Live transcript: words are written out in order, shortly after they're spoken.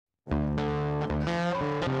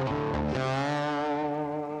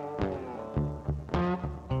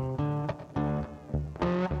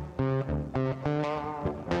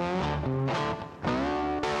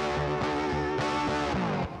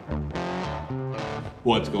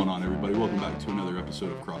What's going on, everybody? Welcome back to another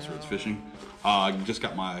episode of Crossroads Fishing. I just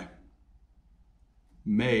got my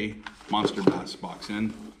May Monsterbass Box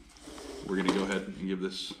in. We're going to go ahead and give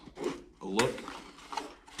this a look.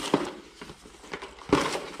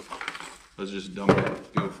 Let's just dump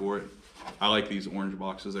it, go for it. I like these orange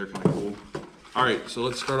boxes, they're kind of cool. All right, so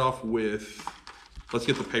let's start off with, let's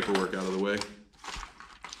get the paperwork out of the way.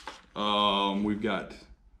 We've got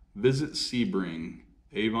Visit Sebring,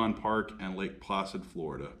 Avon Park, and Lake Placid,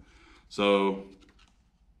 Florida. So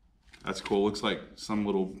that's cool. Looks like some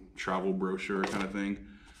little travel brochure kind of thing,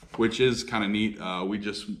 which is kind of neat. We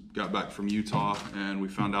just got back from Utah and we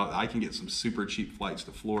found out I can get some super cheap flights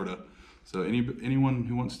to Florida. So anyone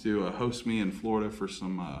who wants to host me in Florida for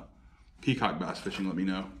some peacock bass fishing, let me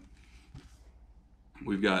know.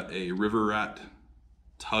 We've got a River Rat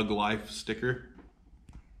Tug Life sticker.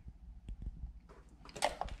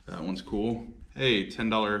 That one's cool. Hey,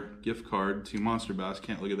 $10 gift card to Monsterbass.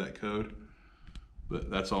 Can't look at that code, but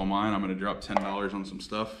that's all mine. I'm gonna drop $10 on some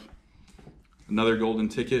stuff. Another golden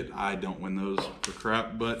ticket. I don't win those for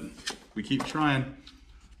crap, but we keep trying.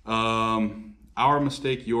 Our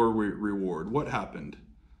mistake, your reward. What happened?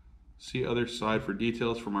 See other side for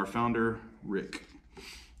details from our founder, Rick.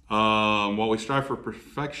 While we strive for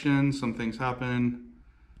perfection, some things happen.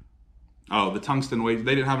 Oh, the tungsten weights.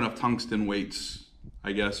 They didn't have enough tungsten weights,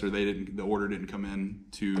 I guess, or the order didn't come in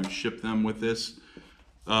to ship them with this.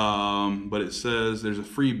 But it says there's a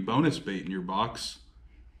free bonus bait in your box,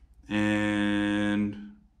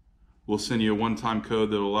 and we'll send you a one-time code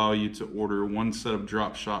that will allow you to order one set of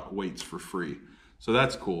Dropshot weights for free. So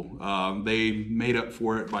that's cool. They made up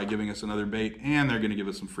for it by giving us another bait, and they're gonna give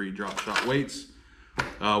us some free Dropshot weights.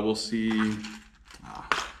 We'll see.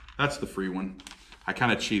 That's the free one. I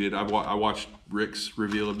kind of cheated. I watched Rick's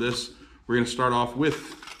reveal of this. We're gonna start off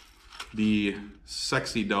with the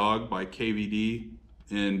Sexy Dog by KVD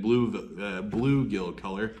in bluegill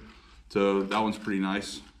color. So that one's pretty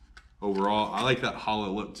nice overall. I like that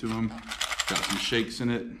hollow look to him. Got some shakes in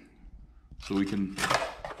it, so we can,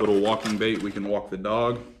 little walking bait, we can walk the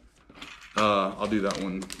dog. I'll do that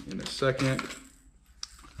one in a second.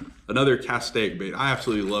 Another castaic bait. I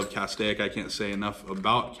absolutely love castaic. I can't say enough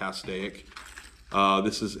about castaic.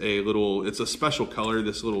 This is a little, it's a special color,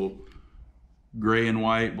 this little gray and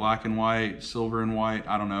white, black and white, silver and white,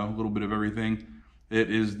 I don't know, a little bit of everything. It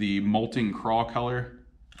is the molting craw color,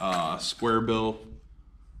 square bill,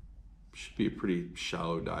 should be a pretty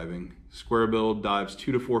shallow diving. Square bill dives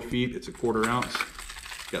 2 to 4 feet, it's a 1/4 ounce.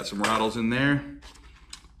 Got some rattles in there.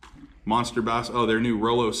 Monsterbass, oh, their new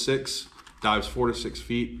Rolo 6 dives 4 to 6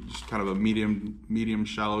 feet, just kind of a medium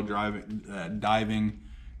shallow diving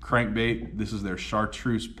crankbait. This is their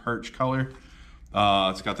chartreuse perch color.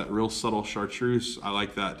 It's got that real subtle chartreuse. I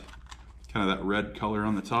like that, kind of that red color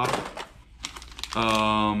on the top.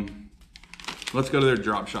 Let's go to their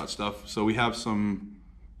Dropshot stuff. So we have some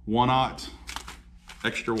 1/0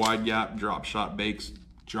 extra wide gap Dropshot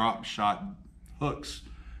hooks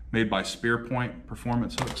made by Spearpoint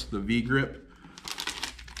Performance Hooks, the V-grip.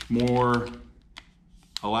 More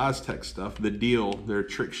Elastec stuff, the Deal, their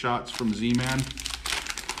trick shots from Z-Man.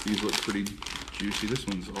 These look pretty juicy. This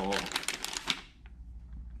one's all,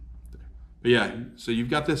 but yeah, so you've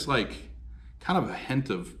got this like kind of a hint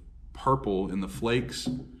of purple in the flakes,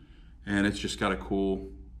 and it's just got a cool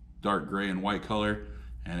dark gray and white color,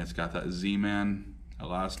 and it's got that Z-Man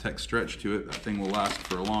Elastec stretch to it. That thing will last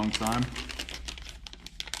for a long time.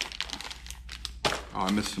 Oh,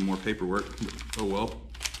 I missed some more paperwork. Oh well.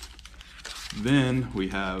 Then we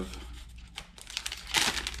have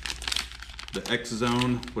the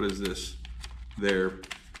X-Zone. What is this? Their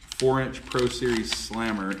 4-inch Pro Series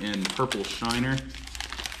Slammer in purple shiner.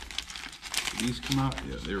 Did these come out?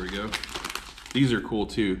 Yeah, there we go. These are cool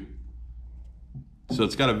too. So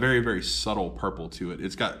it's got a very, very subtle purple to it.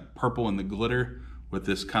 It's got purple in the glitter with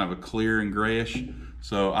this kind of a clear and grayish.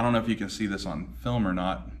 So I don't know if you can see this on film or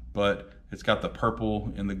not, but it's got the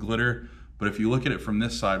purple in the glitter. But if you look at it from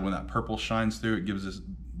this side, when that purple shines through, it gives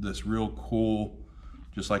this real cool,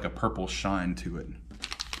 just like a purple shine to it.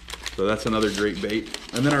 So that's another great bait.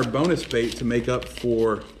 And then our bonus bait to make up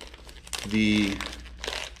for the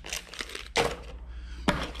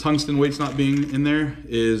tungsten weights not being in there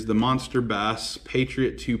is the Monsterbass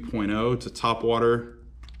Patriot 2.0. It's a topwater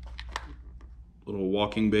little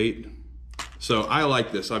walking bait. So I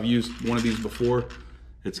like this. I've used one of these before.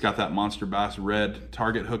 It's got that Monsterbass red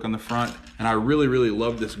target hook on the front, and I really, really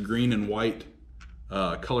love this green and white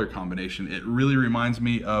color combination. It really reminds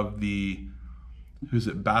me of the, who's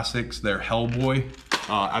it, Basics, their Hellboy.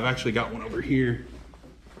 I've actually got one over here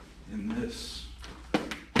in this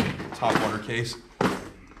topwater case.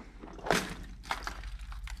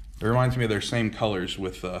 It reminds me of their same colors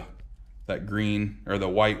with that green, or the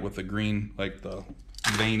white with the green, like the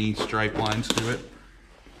veiny stripe lines to it.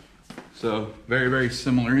 So very, very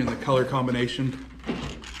similar in the color combination.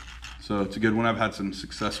 So it's a good one. I've had some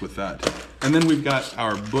success with that. And then we've got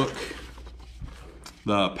our book,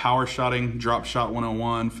 the Power Shotting, Drop Shot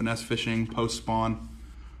 101, Finesse Fishing, Post Spawn.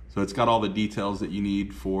 So it's got all the details that you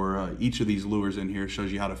need for each of these lures in here. It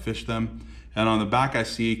shows you how to fish them. And on the back I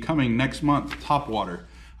see coming next month, topwater.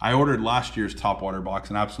 I ordered last year's topwater box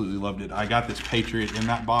and absolutely loved it. I got this Patriot in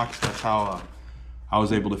that box. That's how I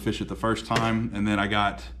was able to fish it the first time. And then I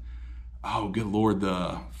got, oh good Lord,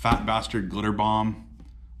 the Fat Bastard Glitter Bomb.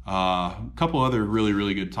 A couple other really,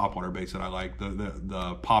 really good topwater baits that I like.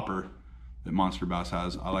 The popper that Monsterbass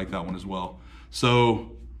has, I like that one as well.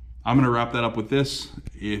 So I'm gonna wrap that up with this.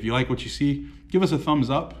 If you like what you see, give us a thumbs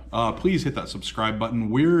up. Please hit that subscribe button.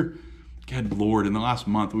 We're, good Lord, in the last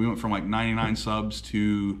month, we went from like 99 subs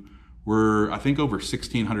to we're, I think, over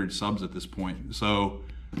 1,600 subs at this point. So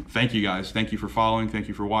thank you guys. Thank you for following. Thank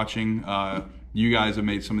you for watching. You guys have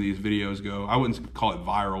made some of these videos go, I wouldn't call it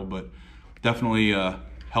viral, but definitely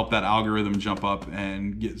help that algorithm jump up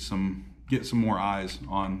and get some more eyes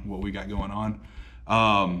on what we got going on.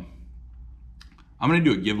 I'm gonna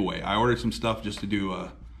do a giveaway. I ordered some stuff just to do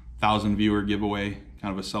a 1,000 viewer giveaway,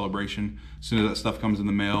 kind of a celebration. As soon as that stuff comes in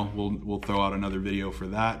the mail, we'll throw out another video for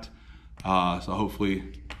that. So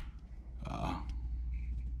hopefully,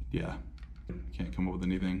 yeah, can't come up with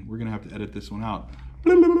anything. We're gonna have to edit this one out.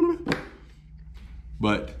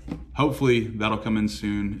 But hopefully that'll come in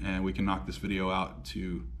soon and we can knock this video out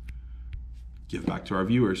to give back to our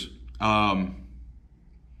viewers. Am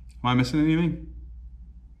I missing anything?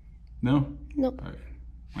 No? Nope. All right.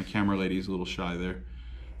 My camera lady's a little shy there.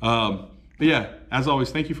 But yeah, as always,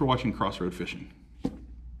 thank you for watching Crossroad Fishing.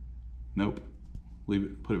 Nope. Leave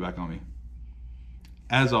it, put it back on me.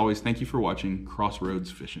 As always, thank you for watching Crossroads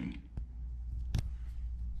Fishing.